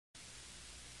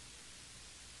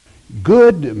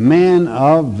Good man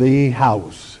of the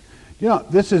house. You know,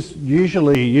 this is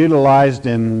usually utilized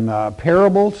in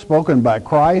parables spoken by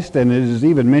Christ, and it is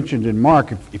even mentioned in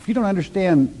Mark. If you don't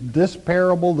understand this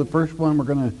parable, the first one we're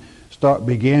going to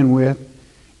begin with,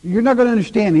 you're not going to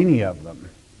understand any of them.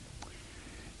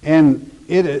 And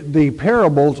the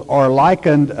parables are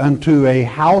likened unto a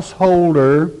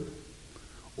householder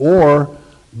or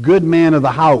good man of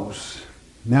the house.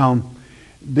 Now,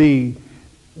 the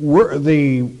word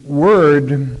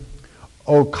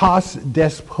okos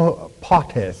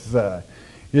despotes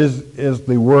is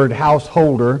the word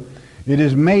householder. It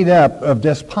is made up of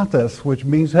despotes, which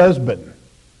means husband.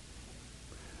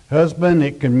 Husband,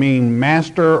 it can mean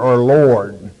master or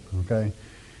lord. Okay,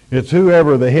 it's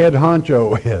whoever the head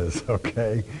honcho is.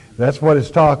 Okay, that's what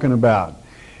it's talking about.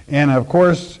 And of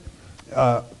course,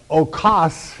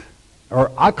 okos or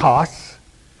akos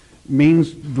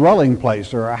means dwelling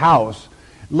place or a house.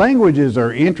 Languages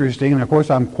are interesting, and of course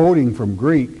I'm quoting from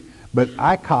Greek, but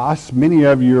ikos, many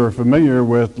of you are familiar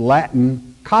with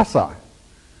Latin casa.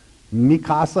 Mi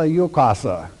casa, yo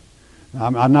casa.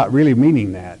 I'm not really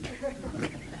meaning that.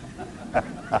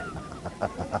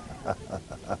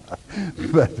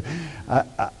 But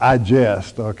I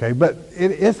jest, okay? But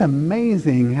it's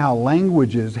amazing how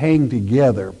languages hang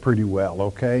together pretty well,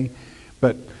 okay?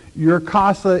 But your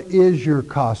casa is your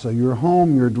casa. Your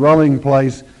home, your dwelling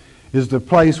place is the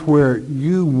place where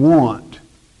you want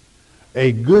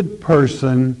a good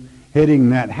person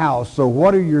heading that house. So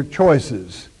what are your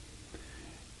choices?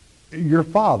 Your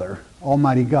Father,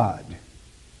 Almighty God,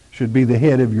 should be the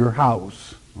head of your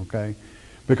house, okay?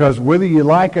 Because whether you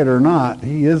like it or not,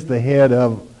 He is the head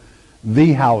of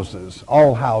the houses,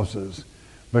 all houses,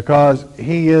 because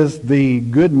He is the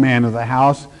good man of the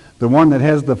house, the one that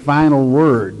has the final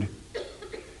word.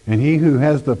 And he who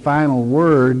has the final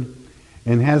word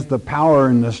and has the power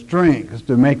and the strength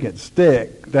to make it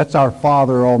stick, that's our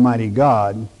Father, Almighty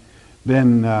God,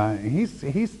 then he's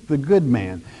the good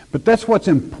man. But that's what's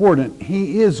important.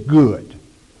 He is good.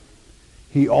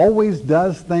 He always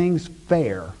does things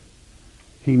fair.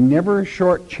 He never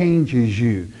shortchanges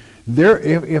you.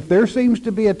 If there seems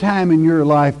to be a time in your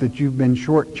life that you've been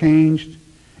shortchanged,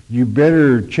 you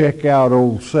better check out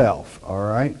old self, all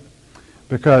right?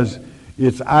 Because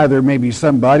it's either maybe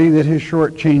somebody that has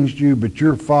shortchanged you, but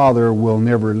your Father will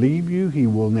never leave you. He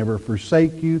will never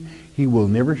forsake you. He will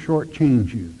never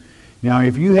shortchange you. Now,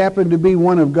 if you happen to be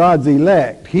one of God's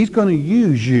elect, He's going to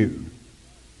use you.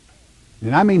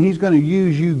 And I mean He's going to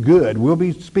use you good. We'll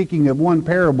be speaking of one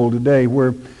parable today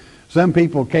where some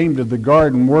people came to the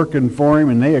garden working for Him,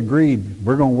 and they agreed,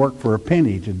 we're going to work for a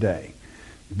penny today.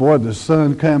 Boy, the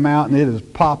sun come out, and it is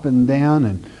popping down,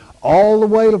 and all the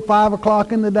way to 5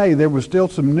 o'clock in the day, there was still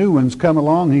some new ones come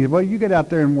along. He said, well, you get out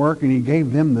there and work, and He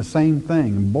gave them the same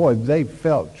thing. And boy, they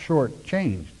felt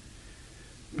shortchanged.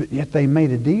 But yet they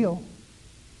made a deal.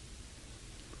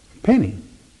 Penny.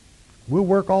 We'll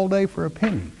work all day for a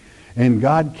penny. And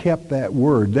God kept that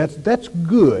word. That's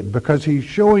good, because He's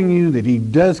showing you that He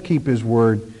does keep His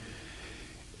word.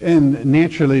 And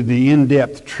naturally, the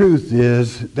in-depth truth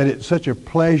is that it's such a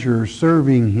pleasure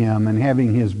serving Him and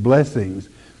having His blessings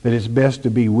that it's best to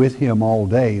be with Him all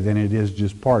day than it is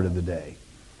just part of the day.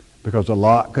 Because a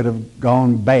lot could have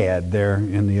gone bad there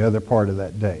in the other part of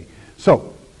that day.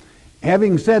 So,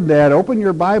 having said that, open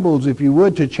your Bibles, if you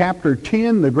would, to chapter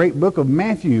 10, the great book of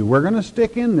Matthew. We're going to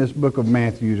stick in this book of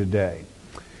Matthew today.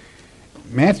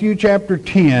 Matthew chapter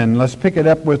 10, let's pick it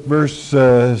up with verse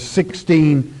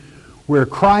 16, where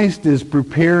Christ is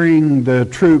preparing the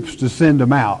troops to send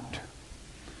them out.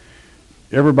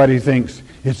 Everybody thinks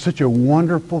it's such a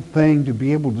wonderful thing to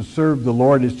be able to serve the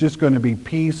Lord. It's just going to be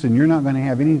peace, and you're not going to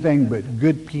have anything but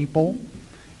good people.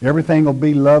 Everything will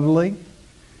be lovely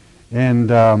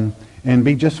and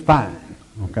be just fine.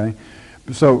 Okay?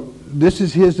 So this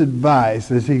is His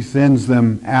advice as He sends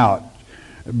them out.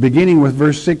 Beginning with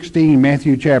verse 16,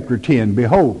 Matthew chapter 10.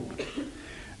 Behold,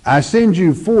 I send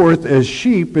you forth as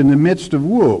sheep in the midst of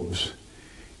wolves.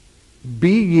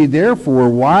 Be ye therefore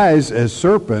wise as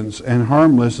serpents and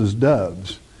harmless as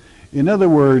doves. In other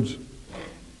words,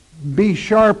 be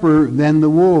sharper than the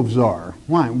wolves are.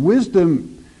 Why?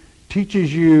 Wisdom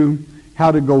teaches you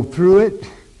how to go through it,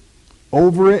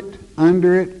 over it,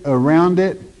 under it, around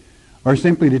it, or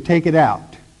simply to take it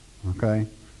out. Okay?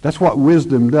 That's what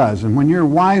wisdom does. And when you're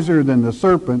wiser than the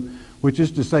serpent, which is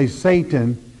to say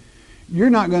Satan, you're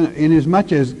not going to, in as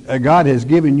much as God has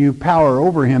given you power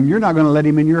over him, you're not going to let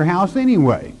him in your house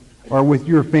anyway, or with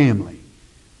your family.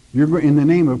 In the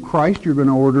name of Christ, you're going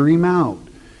to order him out.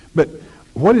 But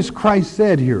what has Christ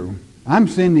said here? I'm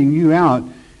sending you out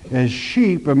as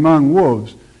sheep among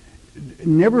wolves.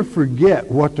 never forget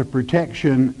what the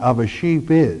protection of a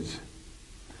sheep is.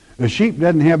 A sheep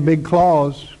doesn't have big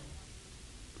claws.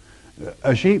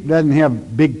 A sheep doesn't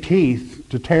have big teeth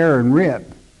to tear and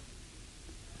rip.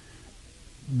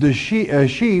 A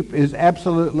sheep is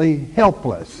absolutely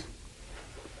helpless,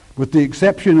 with the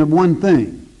exception of one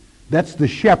thing. That's the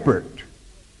shepherd.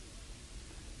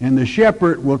 And the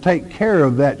shepherd will take care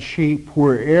of that sheep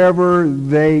wherever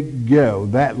they go.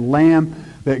 That lamb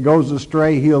that goes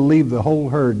astray, he'll leave the whole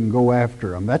herd and go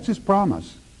after them. That's his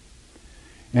promise.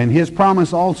 And his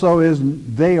promise also is,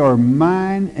 they are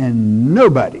mine and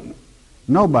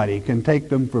nobody can take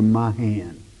them from my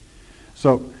hand.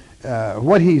 So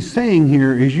what he's saying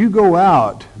here is, you go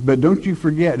out, but don't you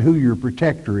forget who your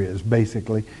protector is,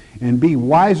 basically, and be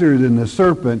wiser than the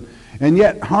serpent, and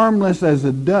yet harmless as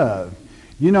a dove.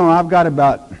 You know, I've got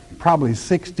about probably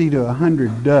 60 to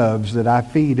 100 doves that I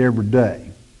feed every day.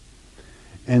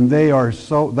 And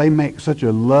they make such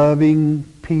a loving,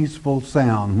 peaceful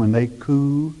sound when they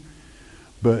coo.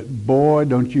 But boy,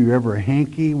 don't you ever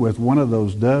hanky with one of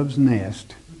those doves'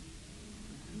 nest.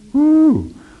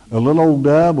 Whoo! A little old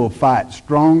dove will fight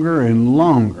stronger and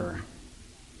longer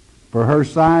for her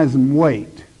size and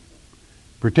weight,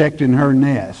 protecting her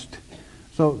nest.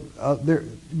 So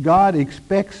God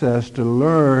expects us to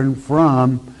learn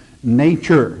from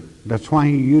nature. That's why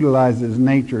he utilizes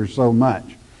nature so much.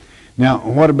 Now,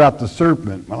 what about the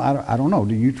serpent? Well, I don't know.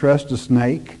 Do you trust a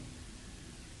snake?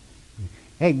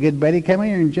 Hey, good buddy, come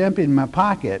here and jump in my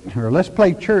pocket. Or let's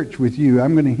play church with you.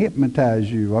 I'm going to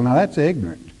hypnotize you. Well, now that's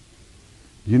ignorant.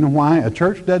 You know why?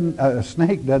 A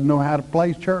snake doesn't know how to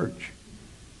play church.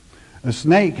 A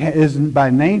snake by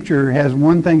nature has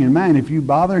one thing in mind. If you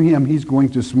bother him, he's going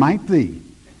to smite thee.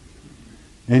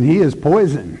 And he is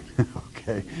poison.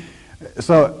 Okay.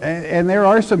 So, and there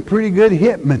are some pretty good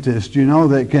hypnotists, you know,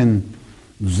 that can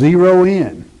zero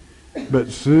in. But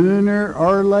sooner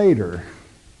or later,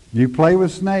 you play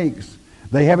with snakes,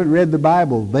 they haven't read the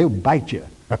Bible, they'll bite you.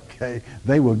 Okay.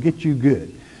 They will get you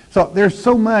good. So there's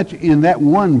so much in that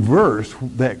one verse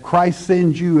that Christ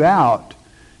sends you out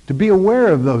to be aware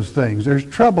of those things. There's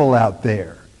trouble out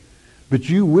there. But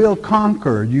you will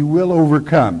conquer. You will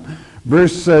overcome.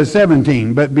 Verse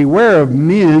 17, but beware of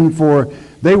men, for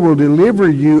they will deliver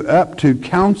you up to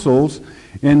councils,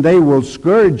 and they will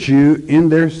scourge you in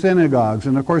their synagogues.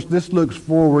 And of course, this looks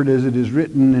forward, as it is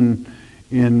written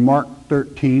in Mark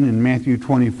 13 and Matthew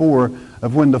 24,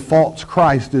 of when the false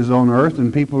Christ is on earth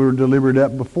and people are delivered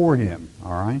up before him.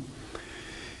 All right?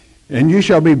 And you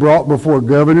shall be brought before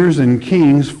governors and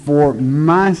kings for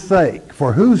my sake.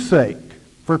 For whose sake?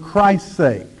 For Christ's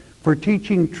sake. For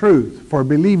teaching truth. For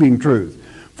believing truth.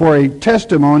 For a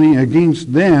testimony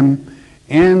against them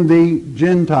and the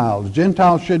Gentiles.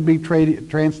 Gentiles should be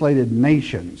translated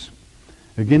nations.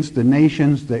 Against the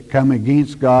nations that come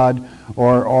against God,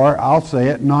 or I'll say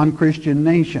it, non-Christian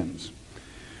nations.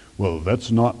 Well, that's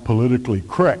not politically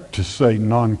correct to say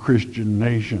non-Christian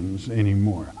nations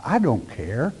anymore. I don't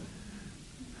care.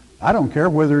 I don't care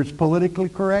whether it's politically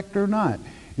correct or not.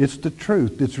 It's the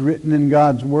truth. It's written in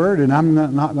God's Word, and I'm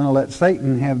not going to let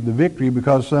Satan have the victory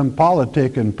because some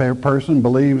politic and person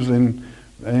believes in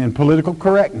political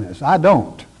correctness. I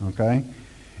don't, okay?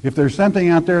 If there's something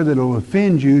out there that will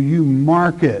offend you, you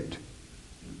mark it,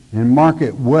 and mark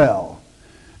it well.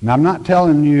 Now, I'm not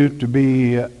telling you to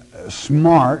be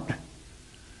smart.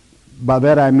 By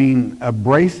that I mean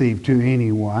abrasive to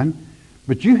anyone.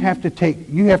 But you have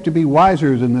to be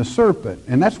wiser than the serpent.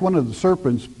 And that's one of the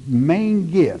serpent's main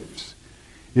gifts,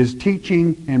 is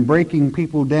teaching and breaking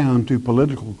people down to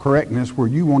political correctness where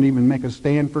you won't even make a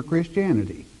stand for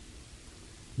Christianity.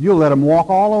 You'll let them walk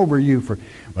all over you for,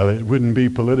 well, it wouldn't be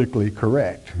politically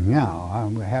correct. Yeah, I'll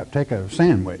have to take a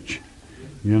sandwich,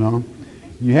 you know.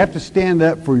 You have to stand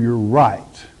up for your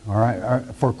rights, all right,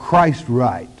 for Christ's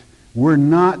right. We're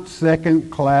not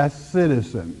second-class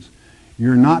citizens.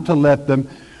 You're not to let them.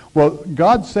 Well,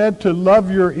 God said to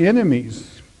love your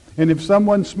enemies. And if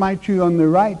someone smites you on the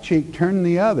right cheek, turn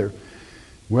the other.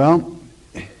 Well,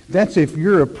 that's if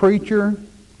you're a preacher,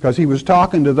 because he was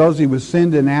talking to those he was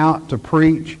sending out to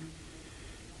preach.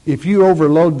 If you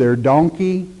overload their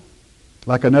donkey,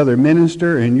 like another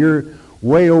minister, and you're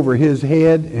way over his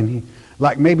head, and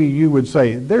like maybe you would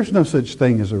say, there's no such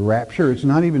thing as a rapture. It's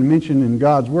not even mentioned in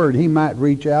God's Word. He might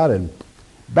reach out and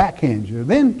backhand you,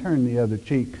 then turn the other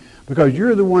cheek, because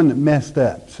you're the one that messed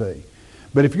up, see.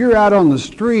 But if you're out on the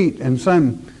street and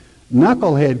some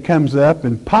knucklehead comes up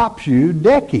and pops you,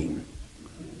 deck him.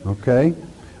 Okay?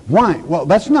 Why? Well,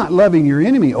 that's not loving your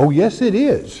enemy. Oh, yes, it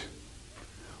is.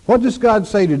 What does God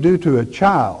say to do to a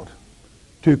child?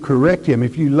 To correct him.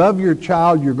 If you love your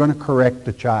child, you're going to correct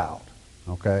the child.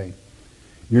 Okay?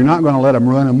 You're not going to let them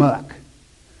run amok.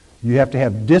 You have to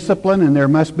have discipline, and there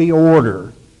must be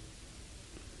order.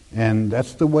 And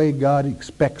that's the way God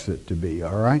expects it to be,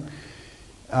 all right?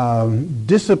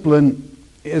 Discipline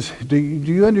is, do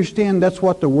you understand that's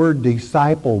what the word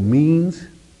disciple means?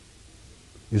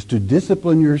 Is to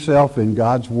discipline yourself in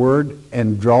God's Word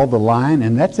and draw the line,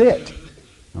 and that's it.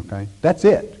 Okay? That's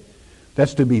it.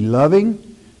 That's to be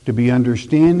loving, to be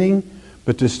understanding,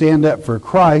 but to stand up for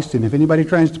Christ. And if anybody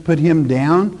tries to put him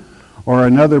down or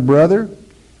another brother,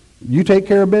 you take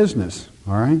care of business.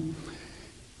 All right?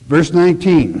 Verse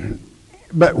 19.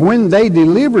 But when they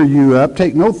deliver you up,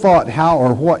 take no thought how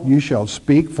or what you shall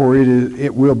speak, for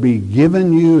it will be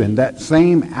given you in that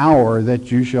same hour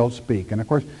that you shall speak. And of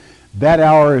course, that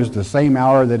hour is the same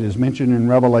hour that is mentioned in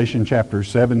Revelation chapter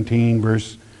 17,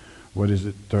 verse,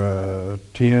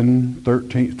 10,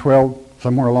 13, 12,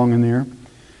 somewhere along in there.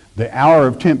 The hour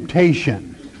of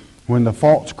temptation, when the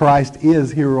false Christ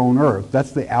is here on earth.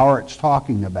 That's the hour it's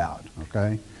talking about,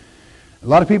 okay? A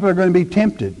lot of people are going to be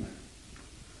tempted.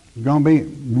 You're going to be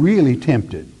really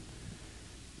tempted.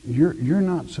 You're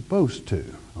not supposed to,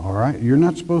 all right? You're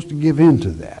not supposed to give in to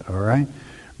that, all right?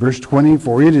 Verse 20,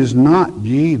 for it is not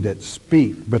ye that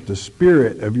speak, but the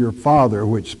Spirit of your Father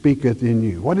which speaketh in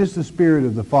you. What is the Spirit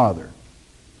of the Father?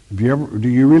 Do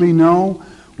you really know?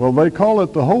 Well, they call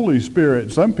it the Holy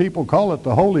Spirit. Some people call it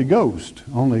the Holy Ghost.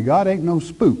 Only God ain't no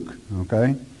spook,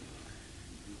 okay?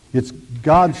 It's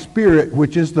God's Spirit,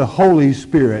 which is the Holy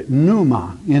Spirit,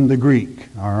 pneuma in the Greek,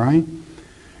 all right?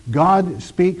 God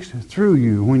speaks through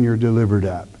you when you're delivered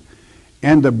up.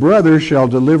 And the brother shall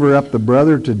deliver up the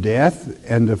brother to death,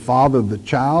 and the father the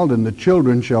child, and the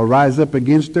children shall rise up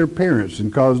against their parents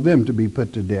and cause them to be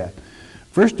put to death.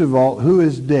 First of all, who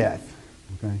is death?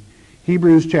 Okay.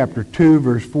 Hebrews chapter 2,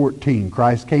 verse 14.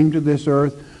 Christ came to this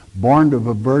earth, born of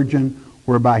a virgin,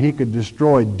 whereby he could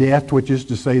destroy death, which is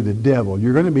to say the devil.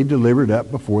 You're going to be delivered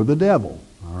up before the devil,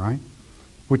 all right?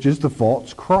 Which is the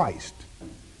false Christ.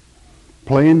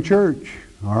 Playing church,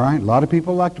 all right? A lot of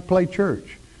people like to play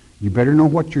church. You better know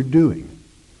what you're doing.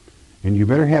 And you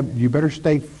better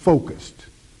stay focused.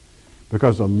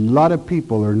 Because a lot of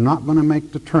people are not going to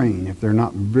make the train if they're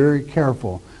not very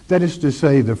careful. That is to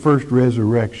say, the first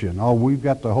resurrection. Oh, we've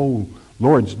got the whole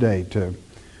Lord's Day to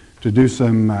do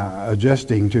some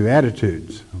adjusting to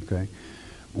attitudes. Okay,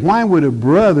 why would a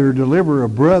brother deliver a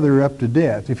brother up to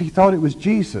death if he thought it was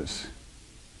Jesus?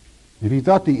 If he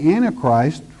thought the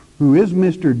Antichrist, who is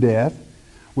Mr. Death,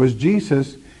 was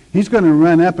Jesus, he's going to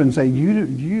run up and say,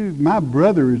 my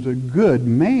brother is a good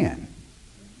man.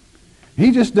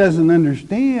 He just doesn't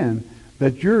understand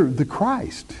that you're the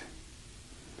Christ.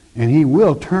 And he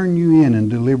will turn you in and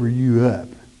deliver you up.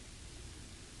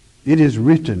 It is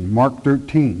written, Mark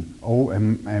 13,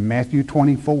 and Matthew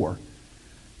 24.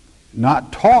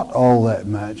 Not taught all that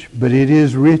much, but it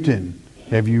is written.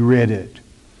 Have you read it?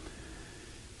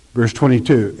 Verse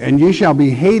 22, and ye shall be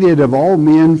hated of all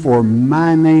men for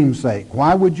my name's sake.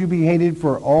 Why would you be hated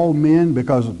for all men?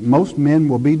 Because most men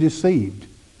will be deceived.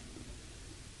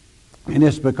 And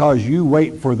it's because you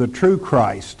wait for the true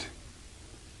Christ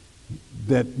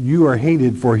that you are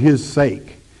hated for his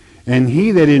sake. And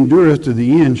he that endureth to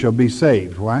the end shall be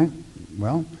saved. Why?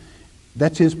 Well,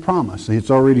 that's his promise.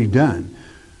 It's already done.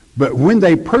 But when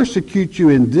they persecute you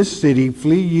in this city,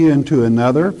 flee ye into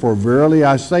another. For verily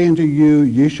I say unto you,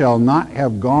 ye shall not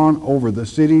have gone over the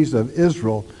cities of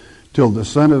Israel till the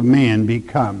Son of Man be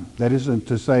come. That is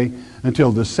to say,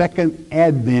 until the second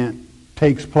advent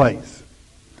takes place.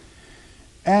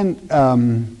 And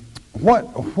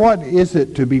what is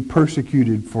it to be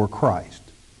persecuted for Christ?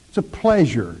 It's a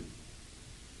pleasure.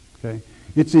 Okay?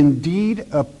 It's indeed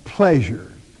a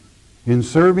pleasure in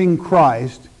serving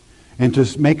Christ and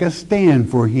to make a stand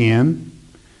for him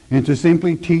and to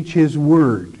simply teach his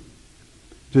word.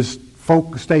 To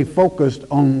stay focused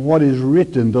on what is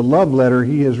written, the love letter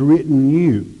he has written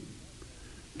you.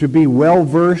 To be well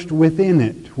versed within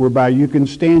it, whereby you can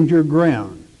stand your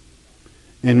ground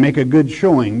and make a good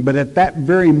showing. But at that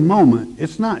very moment,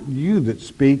 it's not you that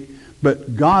speak,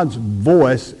 but God's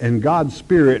voice and God's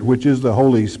Spirit, which is the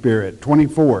Holy Spirit.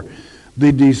 24.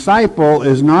 The disciple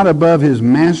is not above his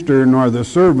master, nor the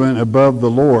servant above the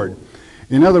Lord.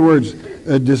 In other words,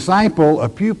 a disciple, a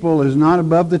pupil, is not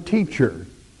above the teacher.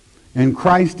 And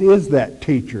Christ is that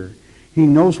teacher. He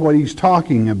knows what he's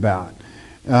talking about.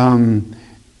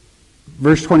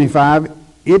 Verse 25,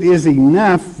 it is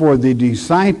enough for the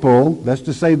disciple, that's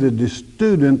to say the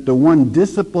student, the one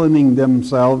disciplining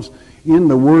themselves in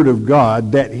the Word of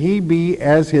God, that he be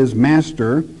as his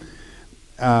master,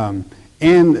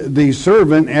 and the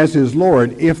servant as his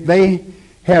Lord. If they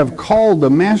have called the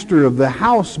master of the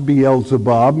house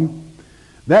Beelzebub,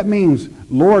 That means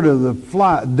Lord of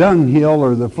the dunghill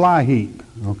or the fly heap,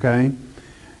 okay?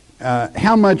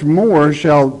 How much more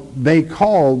shall they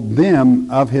call them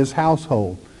of his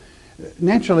household?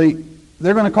 Naturally,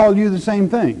 they're going to call you the same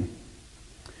thing.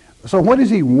 So what is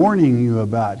he warning you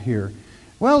about here?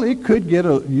 Well, it could get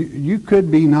you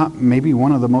could be not maybe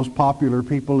one of the most popular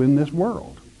people in this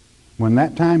world when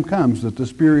that time comes that the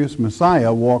spurious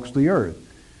Messiah walks the earth.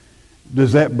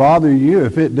 Does that bother you?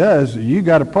 If it does, you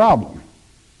got a problem.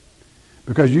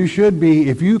 Because you should be,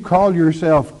 if you call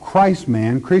yourself Christ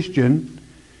man, Christian,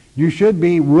 you should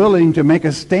be willing to make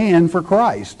a stand for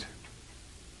Christ.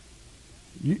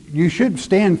 You should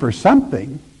stand for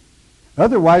something.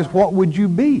 Otherwise, what would you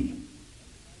be?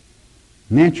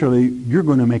 Naturally, you're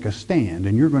going to make a stand,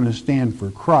 and you're going to stand for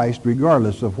Christ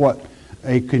regardless of what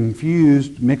a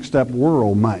confused, mixed-up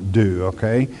world might do,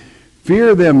 okay?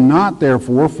 Fear them not,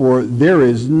 therefore, for there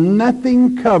is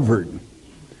nothing covered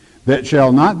that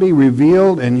shall not be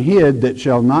revealed, and hid that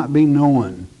shall not be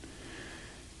known.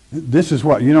 This is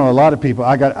what, a lot of people,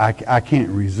 I can't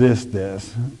resist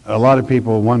this. A lot of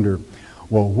people wonder,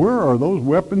 well, where are those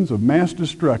weapons of mass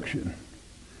destruction?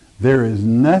 There is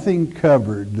nothing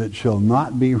covered that shall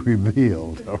not be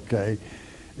revealed, okay?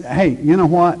 Hey, you know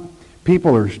what?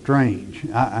 People are strange.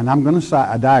 And I'm going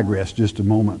to digress just a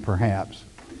moment, perhaps.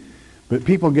 But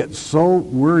people get so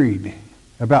worried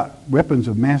about weapons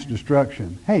of mass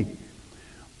destruction. Hey,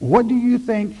 what do you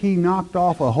think he knocked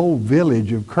off a whole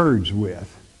village of Kurds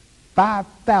with?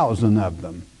 5,000 of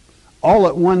them, all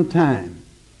at one time.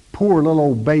 Poor little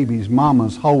old babies,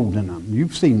 mamas holding them.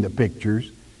 You've seen the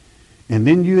pictures. And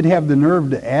then you'd have the nerve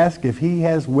to ask if he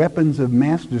has weapons of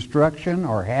mass destruction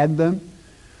or had them?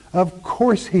 Of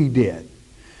course he did.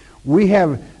 We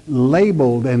have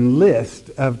labeled and list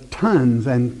of tons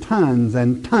and tons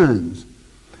and tons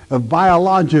of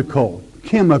biological,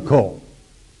 chemical,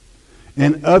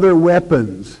 and other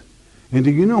weapons. And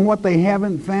do you know what they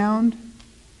haven't found?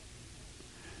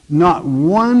 Not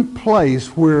one place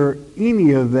where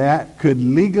any of that could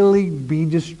legally be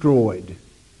destroyed.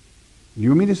 You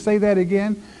want me to say that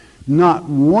again? Not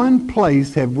one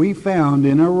place have we found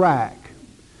in Iraq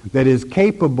that is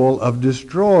capable of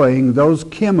destroying those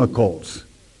chemicals.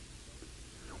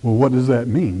 Well, what does that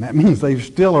mean? That means they're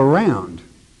still around.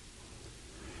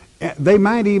 They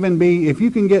might even be, if you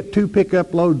can get 2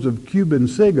 pickup loads of Cuban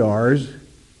cigars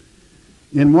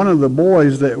in one of the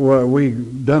boys that we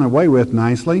done away with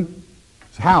nicely,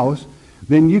 house,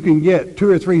 then you can get 2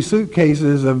 or 3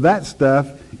 suitcases of that stuff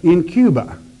in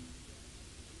Cuba.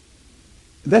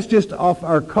 That's just off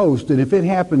our coast, and if it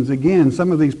happens again,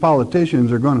 some of these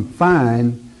politicians are going to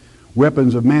find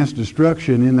weapons of mass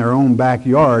destruction in their own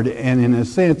backyard, and in a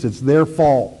sense, it's their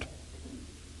fault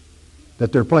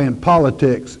that they're playing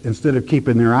politics instead of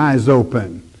keeping their eyes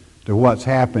open to what's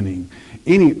happening.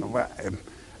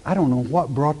 I don't know what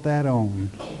brought that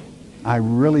on. I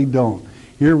really don't.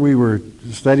 Here we were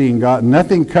studying God,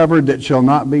 nothing covered that shall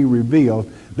not be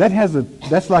revealed.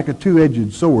 That's like a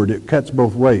two-edged sword. It cuts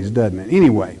both ways, doesn't it?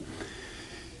 Anyway,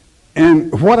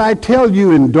 and what I tell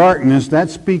you in darkness, that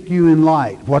speak you in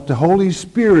light. What the Holy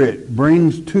Spirit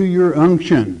brings to your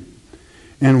unction,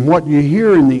 and what you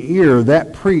hear in the ear,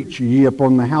 that preach ye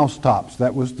upon the housetops.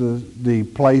 That was the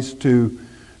place to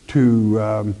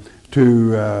the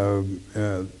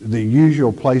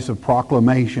usual place of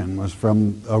proclamation was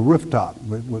from a rooftop.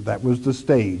 That was the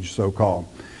stage, so-called.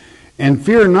 And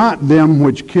fear not them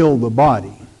which kill the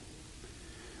body,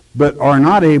 but are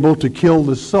not able to kill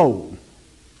the soul.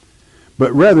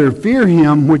 But rather fear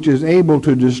him which is able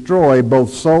to destroy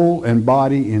both soul and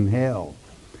body in hell.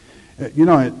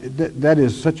 That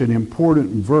is such an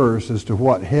important verse as to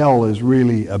what hell is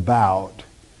really about,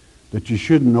 that you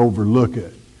shouldn't overlook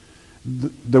it.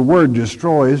 The word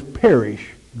destroy is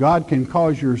perish. God can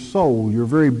cause your soul, your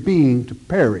very being, to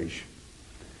perish.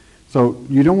 So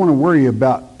you don't want to worry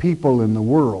about people in the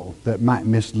world that might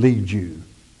mislead you.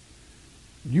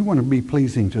 You want to be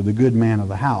pleasing to the good man of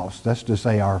the house. That's to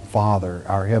say our Father,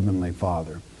 our Heavenly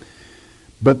Father.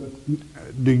 But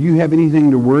do you have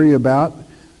anything to worry about?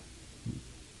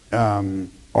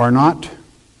 Are not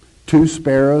 2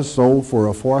 sparrows sold for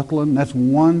a farthing? That's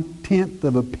 1/10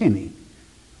 of a penny.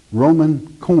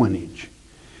 Roman coinage.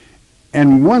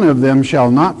 And one of them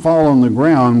shall not fall on the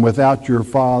ground without your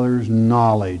Father's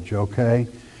knowledge, okay?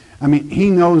 I mean, he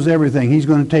knows everything. He's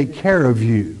going to take care of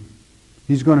you.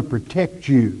 He's going to protect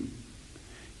you.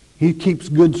 He keeps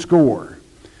good score.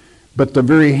 But the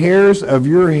very hairs of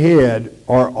your head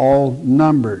are all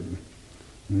numbered.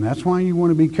 And that's why you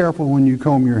want to be careful when you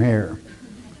comb your hair.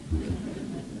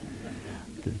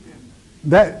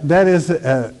 That is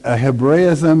a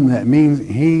Hebraism that means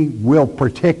he will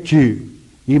protect you.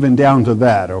 even down to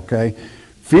that, okay?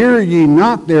 Fear ye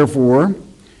not, therefore,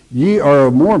 ye are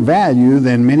of more value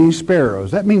than many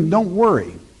sparrows. That means don't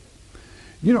worry.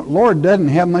 You know, Lord doesn't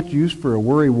have much use for a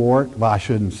worrywart. Well, I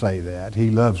shouldn't say that.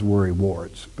 He loves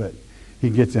worrywarts, but he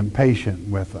gets impatient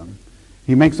with them.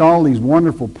 He makes all these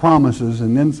wonderful promises,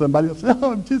 and then somebody will say,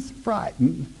 oh, I'm just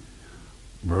frightened.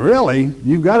 Really?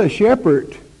 You've got a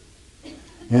shepherd.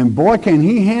 And boy, can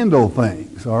he handle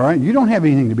things, all right? You don't have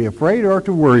anything to be afraid or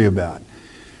to worry about.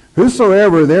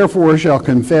 Whosoever therefore shall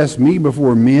confess me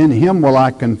before men, him will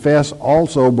I confess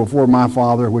also before my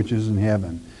Father which is in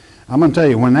heaven. I'm going to tell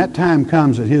you, when that time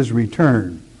comes at his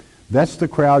return, that's the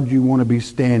crowd you want to be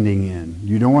standing in.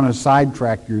 You don't want to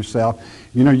sidetrack yourself.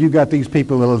 You know, you've got these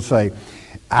people that will say,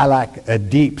 I like a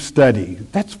deep study.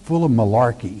 That's full of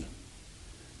malarkey.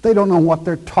 They don't know what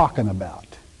they're talking about.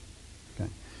 Okay?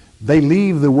 They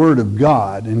leave the Word of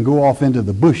God and go off into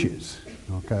the bushes.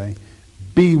 Okay?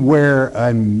 Beware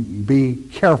and be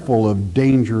careful of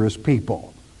dangerous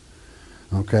people.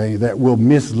 Okay? That will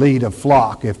mislead a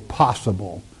flock if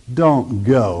possible. Don't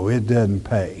go. It doesn't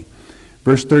pay.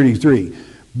 Verse 33,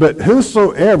 but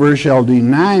whosoever shall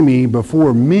deny me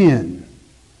before men,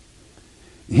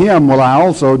 him will I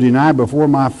also deny before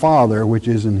my Father which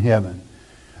is in heaven.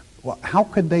 Well, how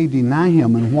could they deny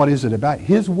him, and what is it about?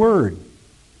 His word.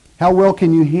 How well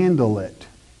can you handle it?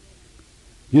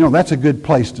 You know, that's a good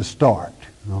place to start,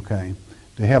 okay?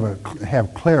 To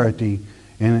have clarity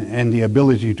and the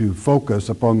ability to focus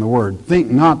upon the word.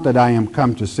 Think not that I am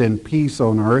come to send peace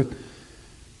on earth.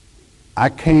 I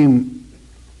came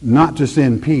not to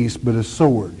send peace, but a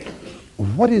sword.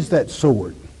 What is that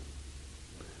sword?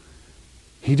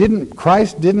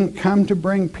 Christ didn't come to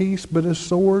bring peace, but a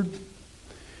sword.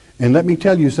 And let me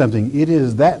tell you something. It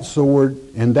is that sword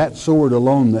and that sword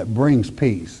alone that brings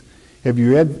peace. Have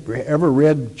you ever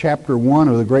read chapter 1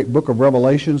 of the great book of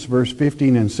Revelations, verse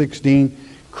 15 and 16?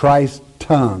 Christ's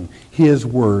tongue, his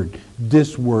word,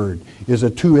 this word is a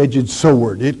two-edged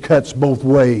sword. It cuts both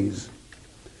ways.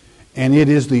 And it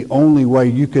is the only way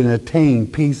you can attain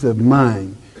peace of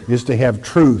mind, is to have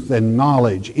truth and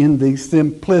knowledge in the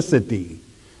simplicity.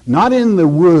 Not in the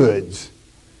woods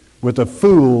with a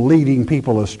fool leading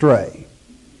people astray,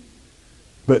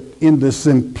 but in the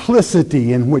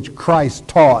simplicity in which Christ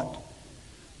taught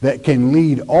that can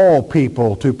lead all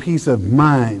people to peace of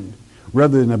mind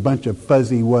rather than a bunch of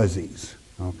fuzzy wuzzies.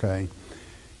 Okay?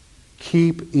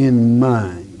 Keep in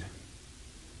mind,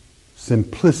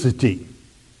 simplicity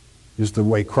is the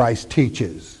way Christ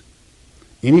teaches.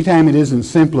 Anytime it isn't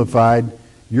simplified,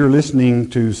 you're listening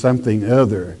to something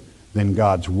other than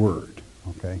God's Word.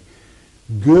 Okay?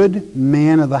 Good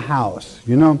man of the house.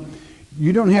 You know,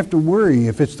 you don't have to worry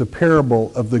if it's the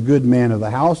parable of the good man of the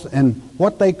house, and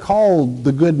what they called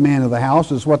the good man of the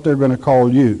house is what they're going to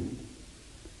call you.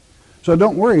 So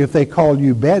don't worry if they call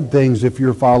you bad things if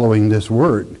you're following this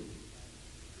word.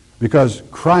 Because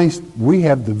Christ, we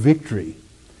have the victory.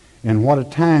 And what a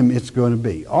time it's going to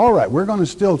be. All right, we're going to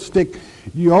still stick.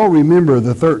 You all remember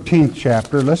the 13th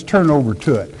chapter. Let's turn over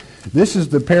to it. This is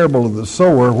the parable of the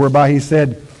sower, whereby he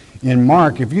said in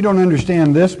Mark, if you don't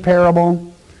understand this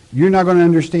parable, you're not going to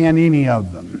understand any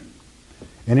of them.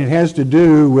 And it has to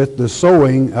do with the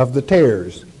sowing of the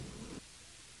tares.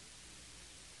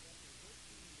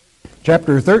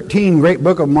 Chapter 13, great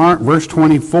book of Mark, verse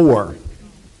 24.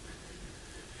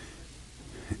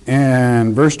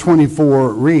 And verse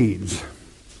 24 reads,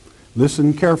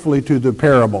 listen carefully to the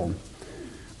parable.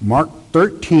 Mark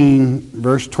 13,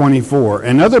 verse 24.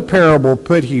 Another parable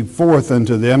put he forth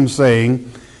unto them,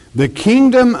 saying, the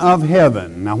kingdom of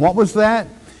heaven. Now what was that?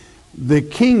 The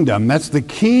kingdom. That's the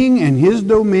king and his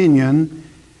dominion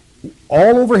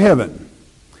all over heaven.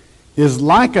 Is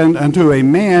likened unto a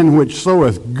man which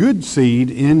soweth good seed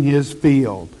in his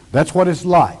field. That's what it's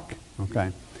like.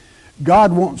 Okay.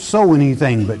 God won't sow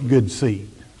anything but good seed.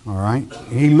 All right.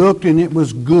 He looked and it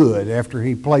was good after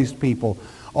he placed people,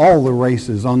 all the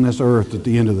races on this earth at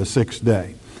the end of the sixth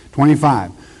day.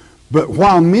 25. But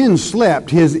while men slept,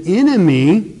 his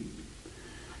enemy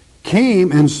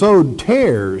came and sowed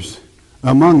tares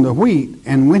among the wheat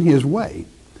and went his way.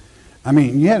 I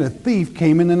mean, you had a thief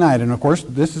came in the night, and of course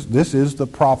this is the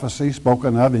prophecy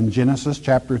spoken of in Genesis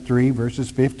chapter 3,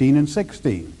 verses 15 and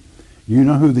 16. You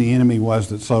know who the enemy was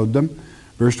that sowed them.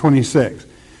 Verse 26.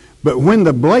 But when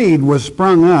the blade was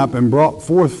sprung up and brought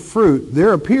forth fruit,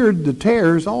 there appeared the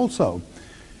tares also.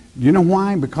 You know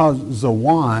why? Because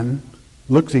Zawan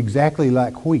looks exactly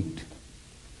like wheat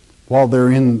while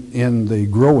they're in the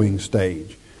growing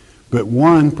stage. But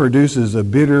one produces a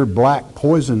bitter, black,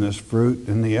 poisonous fruit,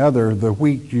 and the other, the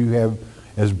wheat you have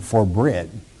as for bread.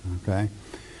 Okay?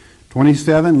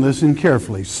 27, listen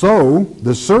carefully. So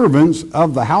the servants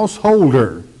of the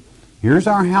householder, here's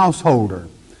our householder,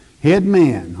 head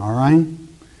man, all right,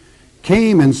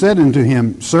 came and said unto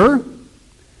him, Sir,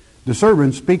 the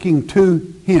servant speaking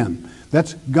to him.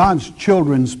 That's God's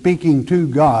children speaking to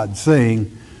God,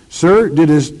 saying, Sir,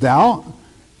 didst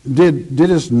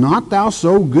not thou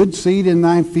sow good seed in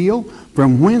thy field?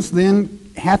 From whence then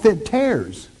hath it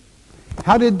tares?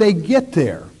 How did they get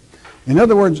there? In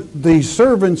other words, the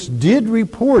servants did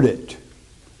report it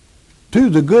to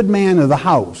the good man of the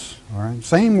house. All right,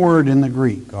 same word in the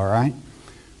Greek. All right,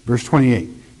 verse 28.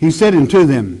 He said unto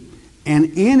them,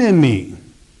 An enemy.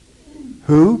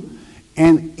 Who?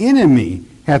 An enemy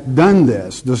hath done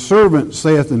this. The servant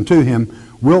saith unto him,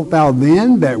 Wilt thou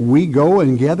then that we go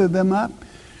and gather them up?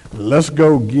 Let's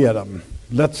go get them.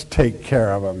 Let's take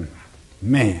care of them.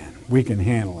 Man, we can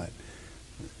handle it.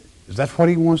 Is that what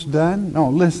he wants done? No,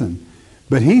 listen.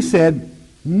 But he said,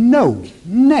 No,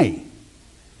 nay.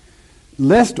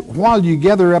 Lest while you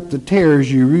gather up the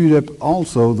tares, you root up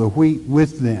also the wheat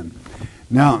with them.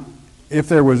 Now, if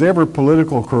there was ever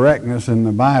political correctness in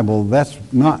the Bible, that's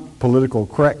not political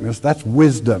correctness, that's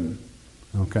wisdom.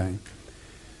 Okay?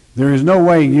 There is no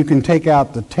way you can take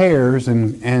out the tares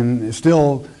and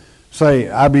still say,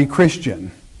 I be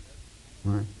Christian.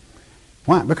 Right?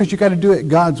 Why? Because you got to do it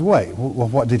God's way. Well,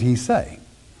 what did he say?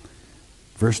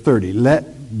 Verse 30,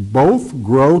 let both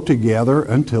grow together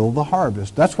until the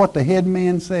harvest. That's what the head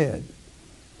man said.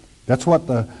 That's what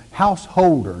the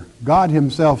householder, God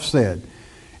himself, said.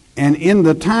 And in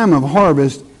the time of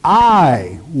harvest,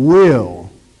 I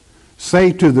will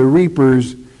say to the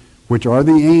reapers, which are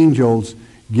the angels,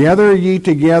 gather ye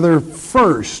together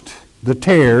first the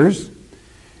tares,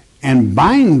 and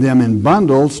bind them in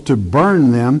bundles to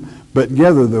burn them, but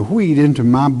gather the wheat into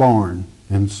my barn.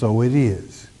 And so it is.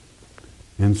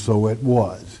 And so it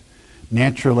was.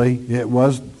 Naturally, it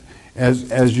was,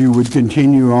 as you would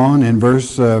continue on in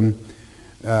verse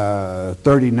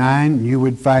 39, you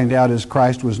would find out as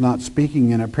Christ was not speaking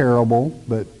in a parable,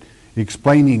 but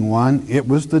explaining one, it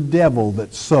was the devil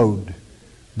that sowed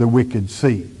the wicked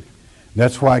seed.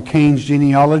 That's why Cain's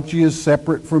genealogy is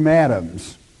separate from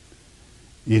Adam's.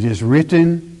 It is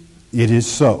written, it is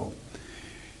so.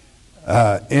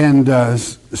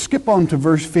 Skip on to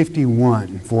verse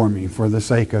 51 for me for the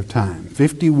sake of time.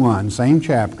 51, same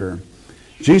chapter.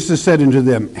 Jesus said unto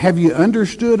them, Have you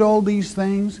understood all these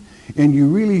things? And you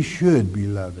really should,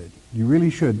 beloved. You really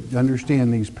should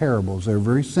understand these parables. They're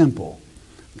very simple.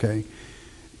 Okay.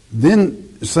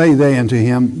 Then say they unto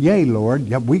him, Yea, Lord.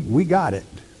 Yep, we got it.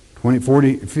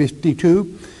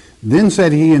 52. Then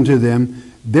said he unto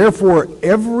them, Therefore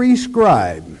every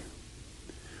scribe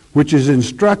which is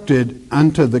instructed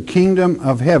unto the kingdom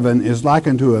of heaven is like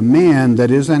unto a man that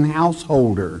is an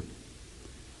householder,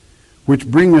 which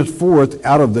bringeth forth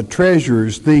out of the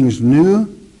treasures things new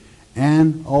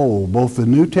and old, both the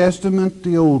New Testament,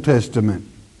 the Old Testament.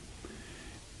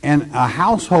 And a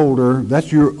householder,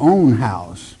 that's your own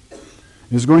house,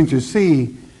 is going to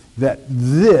see that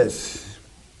this,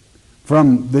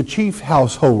 from the chief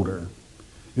householder,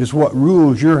 is what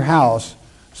rules your house,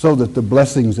 so that the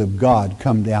blessings of God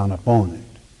come down upon it.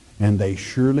 And they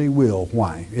surely will.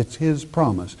 Why? It's his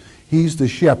promise. He's the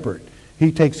shepherd.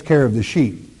 He takes care of the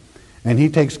sheep. And he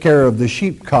takes care of the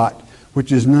sheep cot,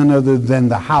 which is none other than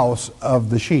the house of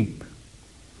the sheep.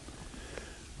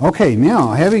 Okay,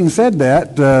 now, having said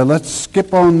that, let's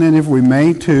skip on then, if we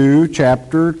may, to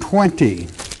chapter 20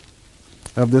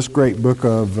 of this great book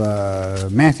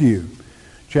of Matthew.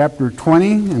 Chapter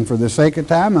 20, and for the sake of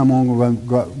time, I'm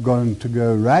going to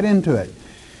go right into it.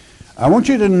 I want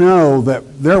you to know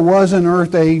that there was an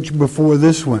earth age before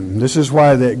this one. This is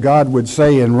why that God would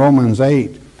say in Romans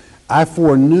 8, I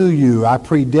foreknew you, I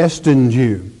predestined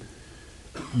you.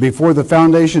 Before the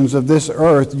foundations of this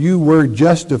earth, you were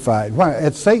justified. Why?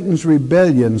 At Satan's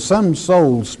rebellion, some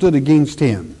souls stood against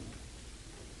him.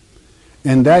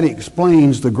 And that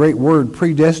explains the great word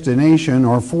predestination,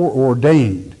 or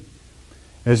foreordained,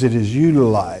 as it is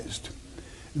utilized.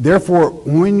 Therefore,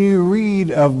 when you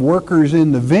read of workers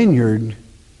in the vineyard,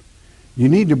 you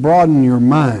need to broaden your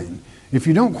mind. If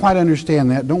you don't quite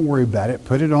understand that, don't worry about it.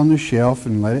 Put it on the shelf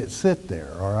and let it sit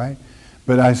there, all right?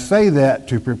 But I say that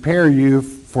to prepare you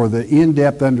for the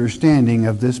in-depth understanding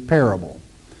of this parable.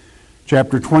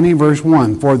 Chapter 20, verse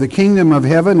 1, For the kingdom of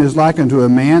heaven is like unto a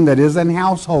man that is an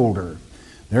householder.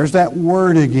 There's that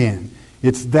word again.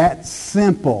 It's that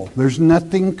simple. There's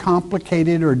nothing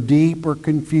complicated or deep or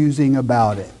confusing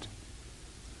about it.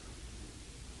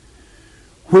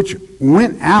 Which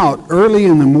went out early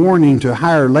in the morning to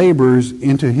hire laborers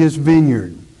into his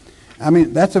vineyard. I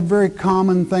mean, that's a very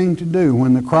common thing to do.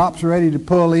 When the crop's ready to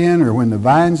pull in, or when the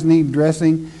vines need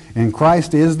dressing, and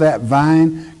Christ is that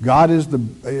vine, God is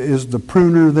the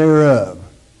pruner thereof.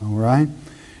 All right?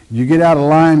 You get out of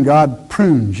line, God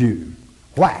prunes you.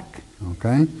 Whack.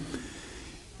 Okay?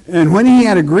 And when he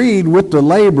had agreed with the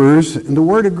laborers, and the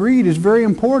word agreed is very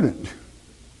important.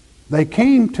 They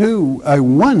came to a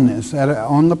oneness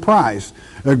on the price,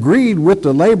 agreed with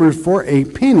the laborers for a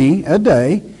penny a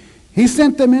day. He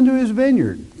sent them into his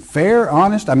vineyard. Fair,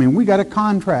 honest. I mean, we got a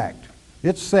contract.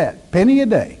 It's set. Penny a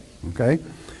day. Okay?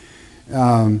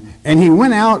 And he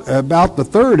went out about the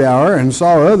third hour and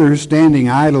saw others standing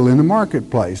idle in the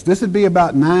marketplace. This would be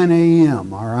about 9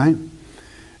 a.m., all right?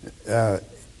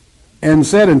 And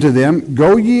said unto them,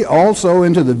 Go ye also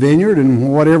into the vineyard,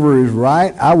 and whatever is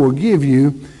right I will give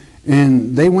you.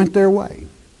 And they went their way.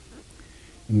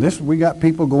 And this, we got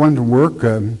people going to work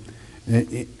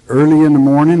early in the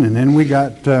morning, and then we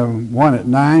got one at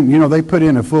 9. You know, they put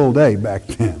in a full day back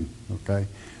then, okay?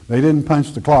 They didn't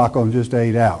punch the clock on just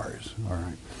 8 hours, all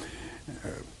right?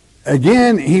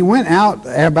 Again, he went out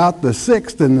about the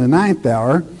 6th and the 9th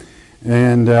hour,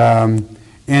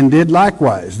 and did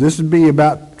likewise. This would be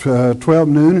about 12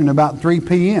 noon and about 3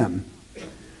 p.m.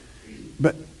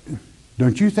 But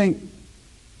don't you think,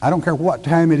 I don't care what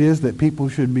time it is, that people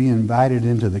should be invited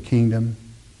into the kingdom?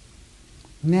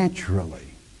 Naturally.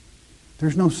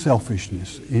 There's no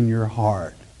selfishness in your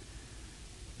heart.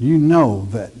 You know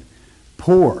that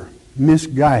poor,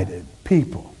 misguided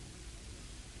people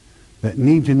that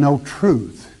need to know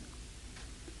truth.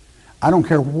 I don't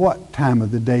care what time of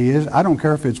the day is. I don't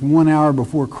care if it's 1 hour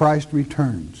before Christ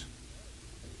returns.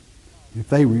 If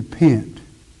they repent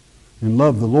and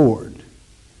love the Lord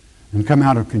and come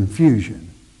out of confusion,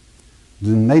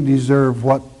 then they deserve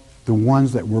what the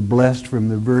ones that were blessed from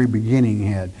the very beginning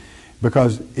had.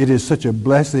 Because it is such a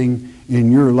blessing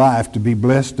in your life to be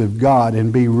blessed of God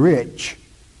and be rich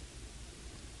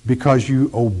because you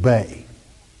obey.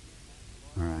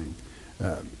 All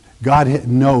right. God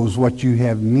knows what you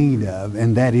have need of,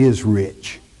 and that is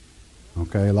rich.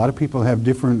 Okay, a lot of people have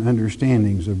different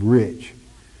understandings of rich.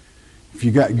 If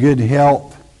you got good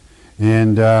health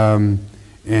and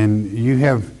you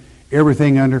have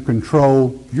everything under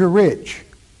control, you're rich.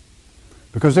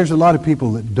 Because there's a lot of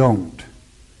people that don't.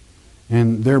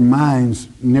 And their minds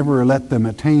never let them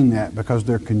attain that because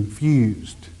they're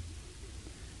confused.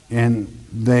 And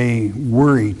they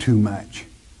worry too much.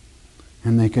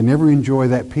 And they can never enjoy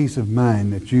that peace of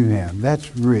mind that you have.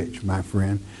 That's rich, my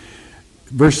friend.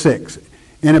 Verse 6.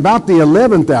 And about the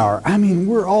 11th hour, I mean,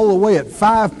 we're all the way at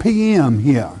 5 p.m.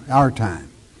 here, our time.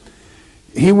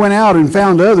 He went out and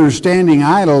found others standing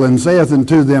idle, and saith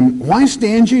unto them, Why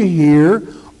stand ye here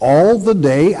all the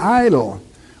day idle?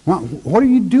 What are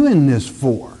you doing this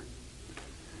for?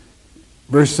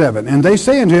 Verse 7. And they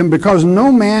say unto him, Because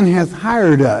no man hath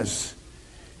hired us.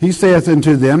 He saith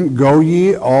unto them, Go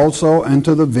ye also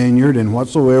into the vineyard, and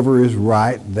whatsoever is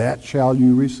right, that shall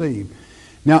you receive.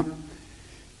 Now,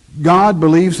 God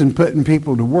believes in putting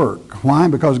people to work. Why?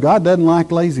 Because God doesn't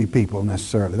like lazy people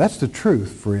necessarily. That's the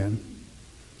truth, friend.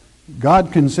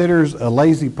 God considers a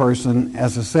lazy person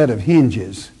as a set of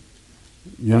hinges.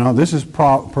 You know, this is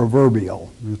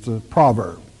proverbial. It's a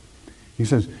proverb. He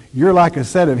says, you're like a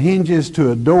set of hinges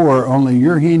to a door, only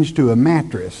you're hinged to a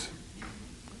mattress.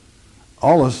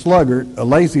 All a sluggard, a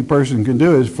lazy person can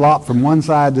do is flop from one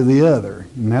side to the other.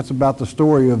 And that's about the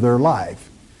story of their life.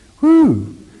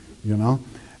 Whew! You know,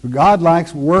 God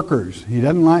likes workers. He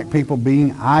doesn't like people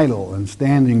being idle and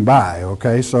standing by,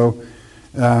 okay? So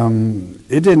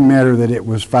it didn't matter that it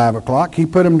was 5 o'clock. He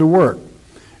put them to work.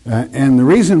 And the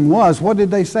reason was, what did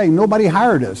they say? Nobody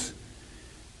hired us.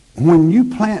 When you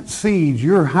plant seeds,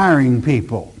 you're hiring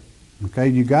people. Okay,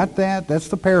 you got that? That's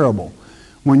the parable.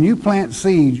 When you plant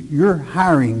seeds, you're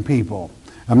hiring people.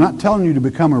 I'm not telling you to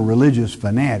become a religious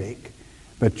fanatic,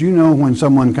 but you know when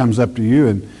someone comes up to you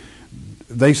and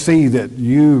they see that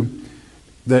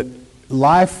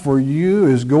life for you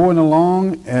is going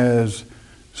along as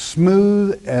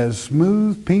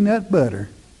smooth peanut butter.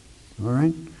 All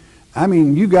right? I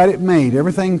mean, you got it made.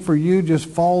 Everything for you just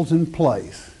falls in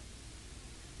place.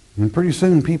 And pretty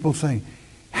soon people say,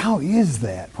 how is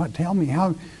that? What? Tell me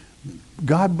how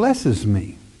God blesses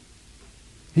me.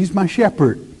 He's my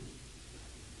shepherd.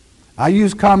 I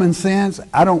use common sense.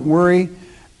 I don't worry.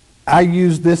 I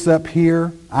use this up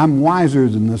here. I'm wiser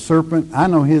than the serpent. I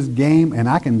know his game, and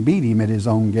I can beat him at his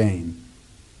own game.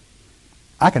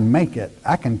 I can make it.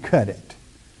 I can cut it.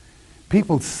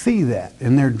 People see that,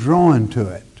 and they're drawn to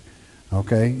it.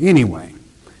 Okay? Anyway,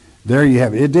 there you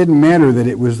have it. It didn't matter that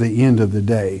it was the end of the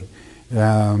day.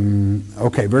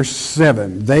 Okay, verse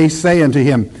 7. They say unto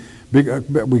him, We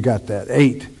got that.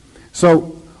 8.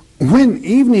 So when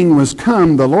evening was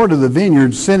come, the Lord of the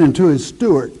vineyard sent unto his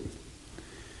steward,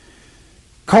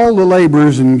 call the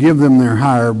laborers and give them their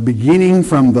hire, beginning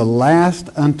from the last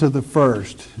unto the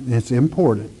first. It's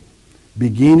important.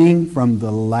 Beginning from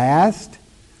the last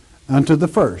unto the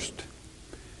first.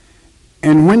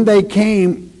 And when they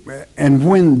came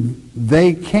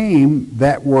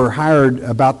that were hired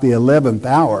about the 11th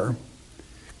hour,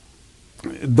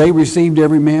 they received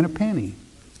every man a penny.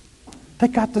 They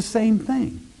got the same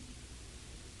thing.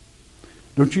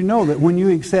 Don't you know that when you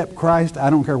accept Christ, I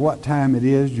don't care what time it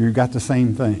is, you got the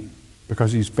same thing,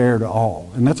 because he's fair to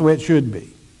all. And that's the way it should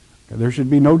be. There should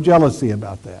be no jealousy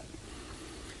about that.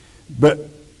 But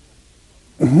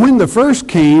when the first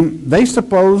came, they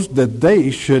supposed that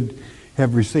they should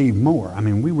have received more. I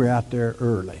mean, we were out there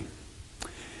early.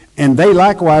 And they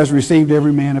likewise received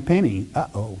every man a penny.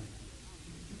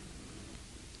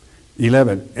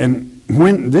 11. And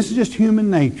when, this is just human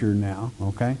nature now,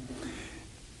 okay?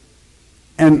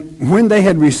 And when they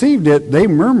had received it, they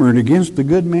murmured against the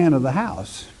good man of the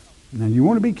house. Now, you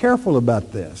want to be careful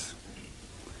about this.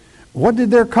 What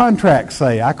did their contract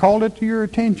say? I called it to your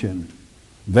attention.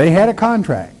 They had a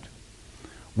contract.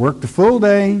 Worked the full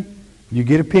day, you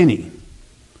get a penny.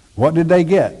 What did they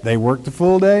get? They worked the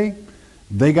full day,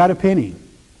 they got a penny.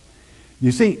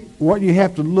 You see, what you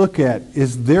have to look at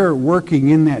is they're working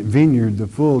in that vineyard the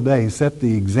full day, set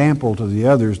the example to the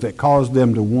others that caused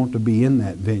them to want to be in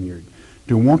that vineyard,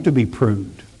 to want to be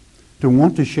pruned, to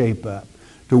want to shape up,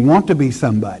 to want to be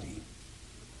somebody.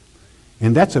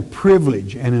 And that's a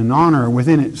privilege and an honor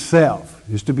within itself,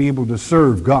 is to be able to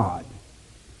serve God.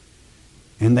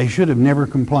 And they should have never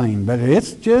complained. But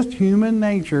it's just human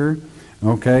nature,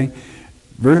 okay?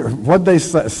 What they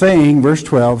saying, verse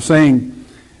 12, saying,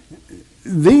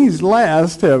 these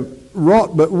last have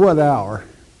wrought but what hour?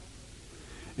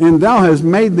 And thou hast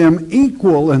made them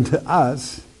equal unto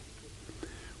us,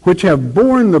 which have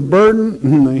borne the burden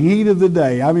in the heat of the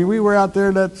day. I mean, we were out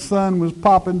there, that sun was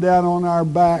popping down on our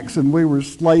backs, and we were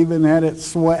slaving at it,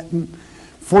 sweating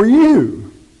for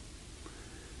you.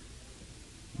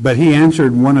 But he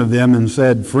answered one of them and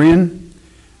said, Friend,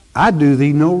 I do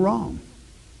thee no wrong.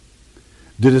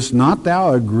 Didst not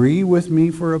thou agree with me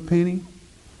for a penny?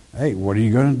 Hey, what are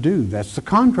you going to do? That's the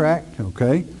contract,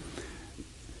 okay?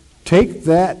 Take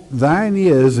that thine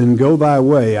is and go thy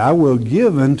way. I will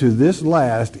give unto this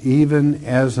last even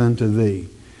as unto thee.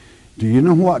 Do you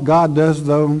know what God does,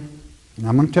 though?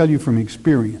 I'm going to tell you from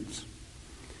experience.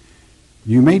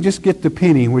 You may just get the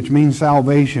penny, which means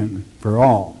salvation for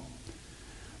all.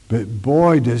 But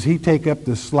boy, does he take up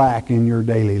the slack in your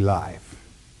daily life.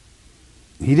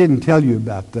 He didn't tell you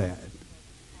about that.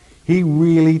 He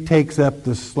really takes up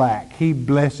the slack. He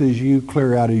blesses you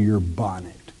clear out of your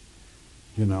bonnet.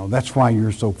 You know, that's why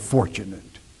you're so fortunate.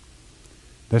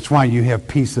 That's why you have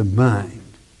peace of mind.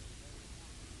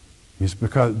 It's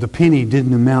because the penny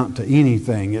didn't amount to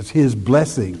anything. It's his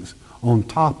blessings on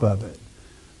top of it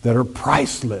that are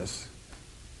priceless.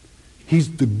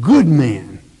 He's the good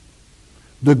man,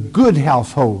 the good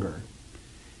householder.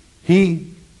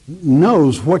 He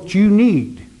knows what you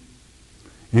need.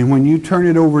 And when you turn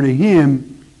it over to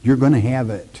him, you're going to have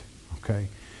it. Okay?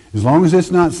 As long as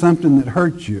it's not something that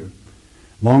hurts you.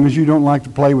 As long as you don't like to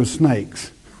play with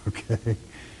snakes. Okay?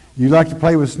 You like to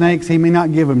play with snakes, he may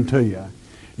not give them to you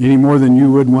any more than you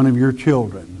would one of your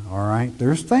children. All right?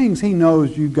 There's things he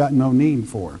knows you've got no need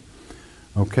for.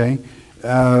 Okay?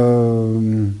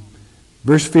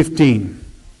 Verse 15.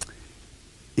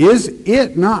 Is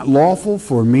it not lawful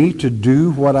for me to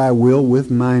do what I will with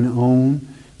mine own?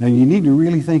 Now, you need to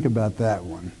really think about that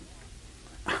one.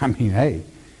 I mean, hey,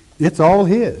 it's all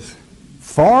his.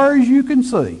 Far as you can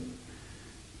see,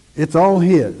 it's all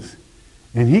his.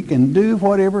 And he can do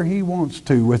whatever he wants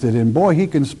to with it. And boy, he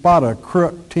can spot a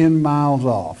crook 10 miles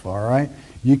off, all right?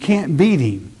 You can't beat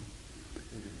him.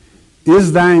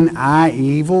 Is thine eye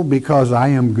evil because I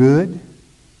am good?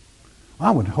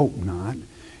 I would hope not.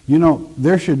 You know,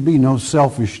 there should be no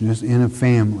selfishness in a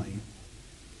family.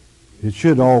 It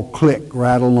should all click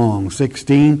right along.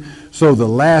 16, so the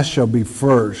last shall be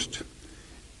first,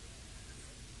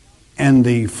 and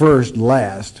the first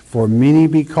last. For many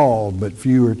be called, but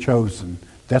few are chosen.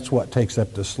 That's what takes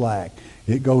up the slack.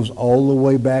 It goes all the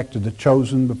way back to the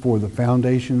chosen before the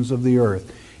foundations of the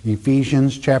earth.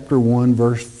 Ephesians chapter 1,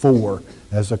 verse 4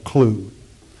 as a clue.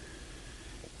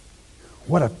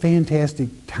 What a fantastic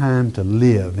time to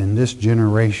live in this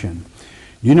generation.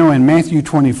 You know, in Matthew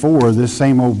 24, this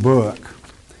same old book,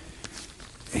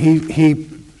 he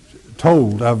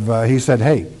told of, he said,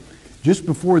 hey, just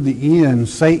before the end,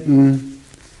 Satan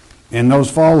And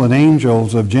those fallen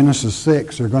angels of Genesis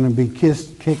 6 are going to be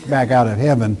kicked back out of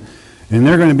heaven, and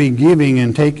they're going to be giving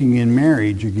and taking in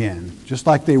marriage again, just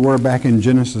like they were back in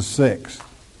Genesis 6.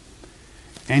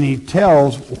 And he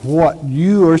tells what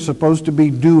you are supposed to be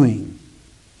doing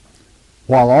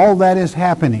while all that is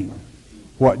happening,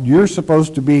 what you're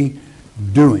supposed to be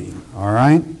doing, all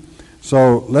right?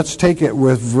 So let's take it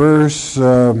with verse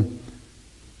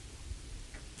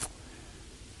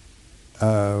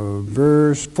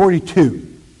 42.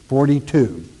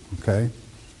 42, okay?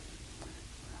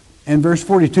 And verse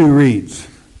 42 reads,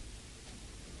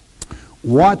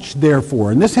 "Watch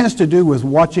therefore," and this has to do with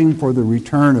watching for the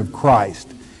return of Christ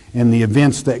and the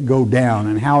events that go down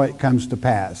and how it comes to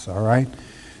pass, all right?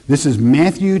 This is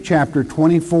Matthew chapter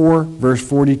 24, verse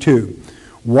 42.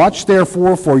 "Watch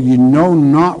therefore, for you know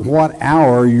not what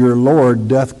hour your Lord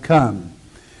doth come."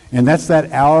 And that's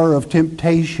that hour of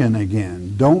temptation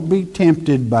again. Don't be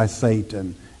tempted by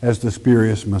Satan as the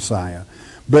spurious Messiah.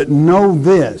 But know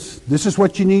this is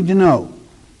what you need to know,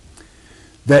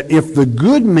 that if the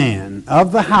good man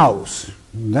of the house,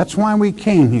 that's why we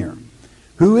came here.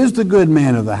 Who is the good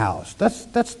man of the house?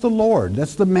 That's the Lord,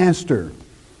 that's the Master.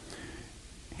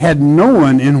 Had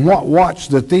known in what watch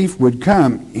the thief would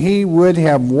come, he would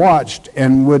have watched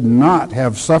and would not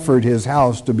have suffered his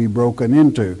house to be broken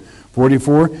into.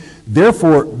 44,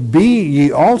 "Therefore be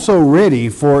ye also ready,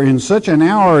 for in such an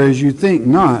hour as you think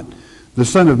not, the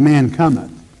Son of Man cometh."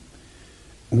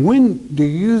 When do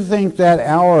you think that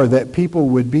hour that people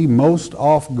would be most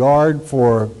off guard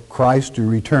for Christ to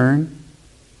return?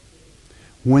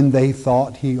 When they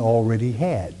thought he already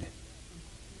had.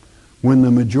 When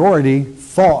the majority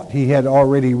thought he had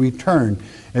already returned,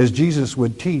 as Jesus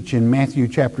would teach in Matthew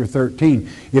chapter 13.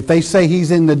 If they say he's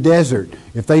in the desert,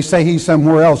 if they say he's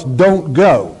somewhere else, don't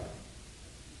go.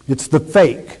 It's the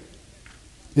fake.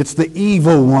 It's the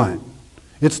evil one.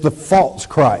 It's the false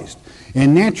Christ.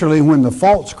 And naturally, when the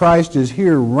false Christ is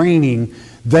here reigning,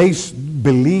 they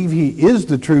believe he is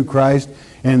the true Christ,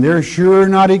 and they're sure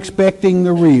not expecting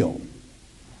the real.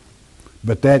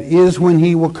 But that is when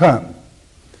he will come.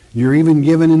 You're even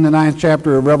given in the 9th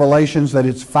chapter of Revelations that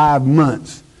it's 5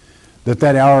 months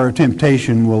that hour of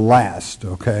temptation will last,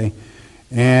 okay?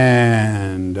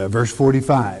 And verse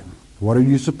 45, what are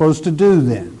you supposed to do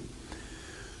then?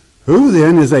 "Who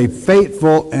then is a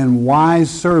faithful and wise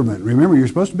servant?" Remember, you're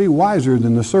supposed to be wiser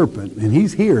than the serpent, and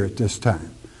he's here at this time.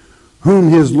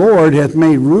 "Whom his Lord hath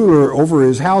made ruler over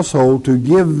his household to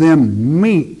give them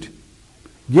meat."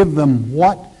 Give them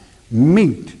what?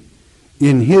 Meat.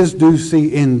 In his due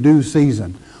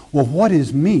season. Well, what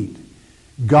is meat?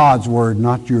 God's word,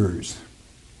 not yours.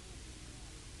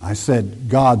 I said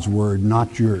God's word,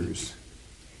 not yours.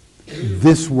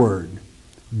 This word,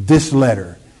 this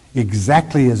letter,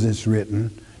 exactly as it's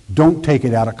written. Don't take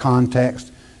it out of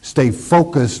context. Stay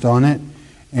focused on it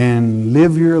and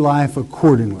live your life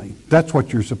accordingly. That's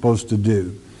what you're supposed to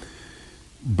do.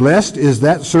 "Blessed is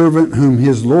that servant whom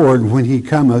his Lord, when he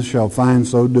cometh, shall find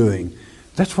so doing."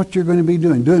 That's what you're going to be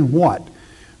doing. Doing what?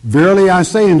 "Verily I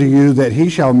say unto you that he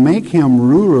shall make him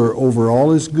ruler over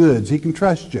all his goods." He can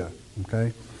trust you.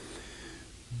 Okay?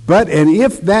 And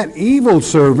if that evil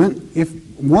servant, if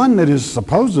one that is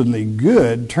supposedly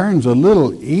good turns a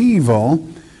little evil,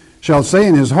 shall say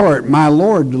in his heart, "My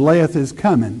Lord delayeth his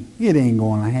coming." It ain't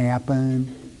going to happen.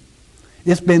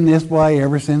 It's been this way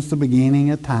ever since the beginning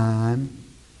of time.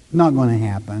 Not going to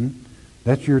happen.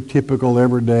 That's your typical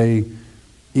everyday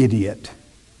idiot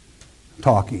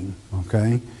talking,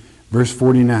 okay? Verse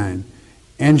 49,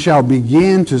 "And shall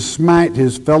begin to smite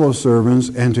his fellow servants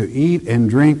and to eat and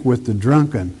drink with the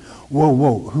drunken."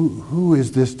 Whoa, who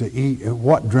is this to eat?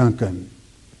 What drunken?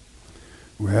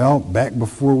 Well, back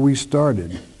before we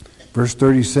started, verse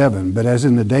 37, "But as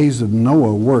in the days of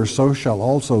Noah were, so shall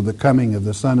also the coming of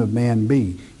the Son of Man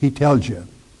be." He tells you.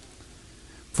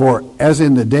 "For as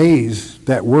in the days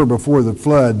that were before the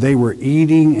flood, they were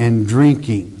eating and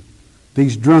drinking,"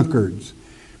 these drunkards,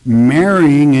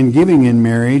 "marrying and giving in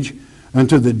marriage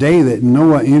unto the day that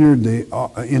Noah entered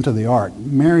into the ark."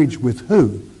 Marriage with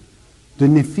who? The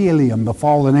Nephilim, the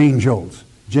fallen angels.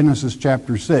 Genesis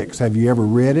chapter 6. Have you ever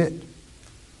read it?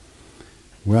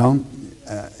 Well,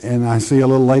 and I see a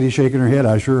little lady shaking her head.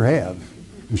 I sure have.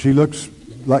 And she looks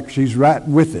like she's right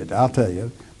with it, I'll tell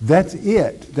you. That's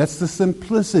it. That's the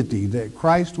simplicity that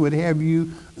Christ would have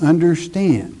you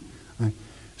understand.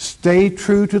 Stay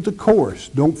true to the course.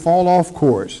 Don't fall off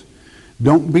course.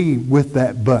 Don't be with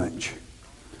that bunch.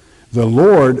 "The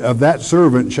Lord of that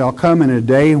servant shall come in a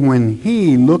day when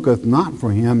he looketh not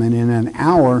for him, and in an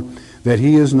hour that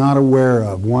he is not aware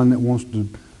of." One that wants to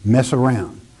mess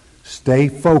around. Stay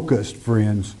focused,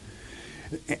 friends.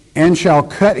 and shall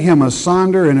cut him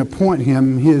asunder and appoint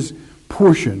him his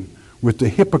portion with the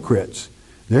hypocrites.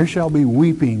 There shall be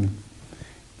weeping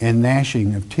and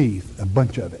gnashing of teeth, a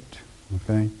bunch of it.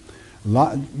 Okay?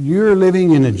 You're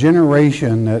living in a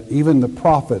generation that even the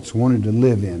prophets wanted to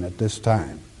live in at this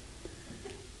time.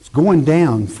 It's going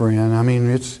down, friend. I mean,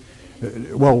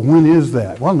 when is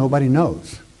that? Well, nobody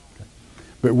knows.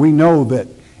 But we know that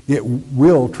it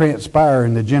will transpire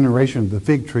in the generation of the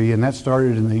fig tree, and that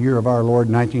started in the year of our Lord,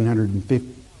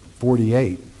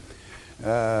 1948.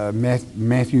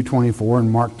 Matthew 24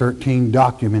 and Mark 13,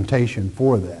 documentation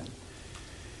for that.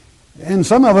 And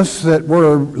some of us that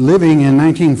were living in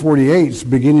 1948 is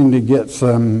beginning to get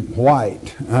some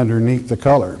white underneath the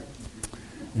color.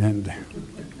 And,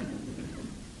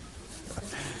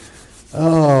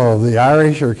 oh, the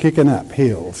Irish are kicking up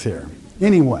heels here.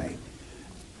 Anyway,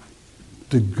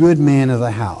 the good man of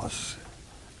the house,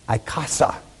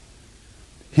 Ikasa,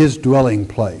 his dwelling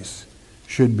place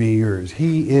should be yours.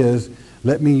 He is,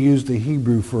 let me use the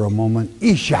Hebrew for a moment,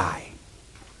 Ishai,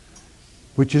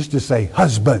 which is to say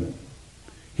husband.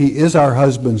 He is our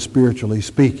husband, spiritually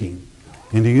speaking.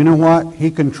 And do you know what? He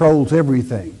controls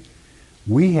everything.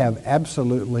 We have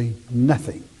absolutely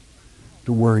nothing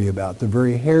to worry about. The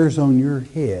very hairs on your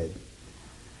head,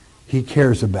 he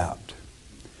cares about.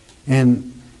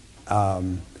 And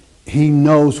he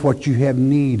knows what you have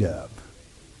need of.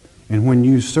 And when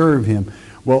you serve him,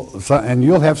 and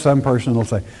you'll have some person who'll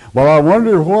say, well, I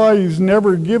wonder why he's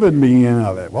never given me any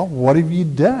of it. Well, what have you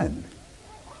done?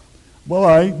 Well,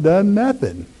 I ain't done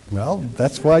nothing. Well,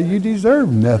 that's why you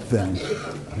deserve nothing.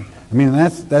 I mean,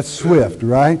 that's swift,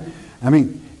 right? I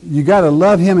mean, you got to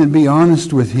love him and be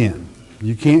honest with him.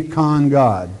 You can't con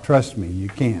God. Trust me, you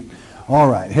can't. All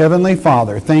right. Heavenly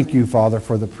Father, thank you, Father,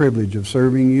 for the privilege of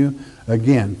serving you.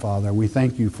 Again, Father, we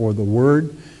thank you for the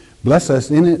word. Bless us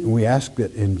in it, and we ask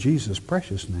it in Jesus'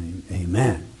 precious name.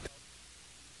 Amen.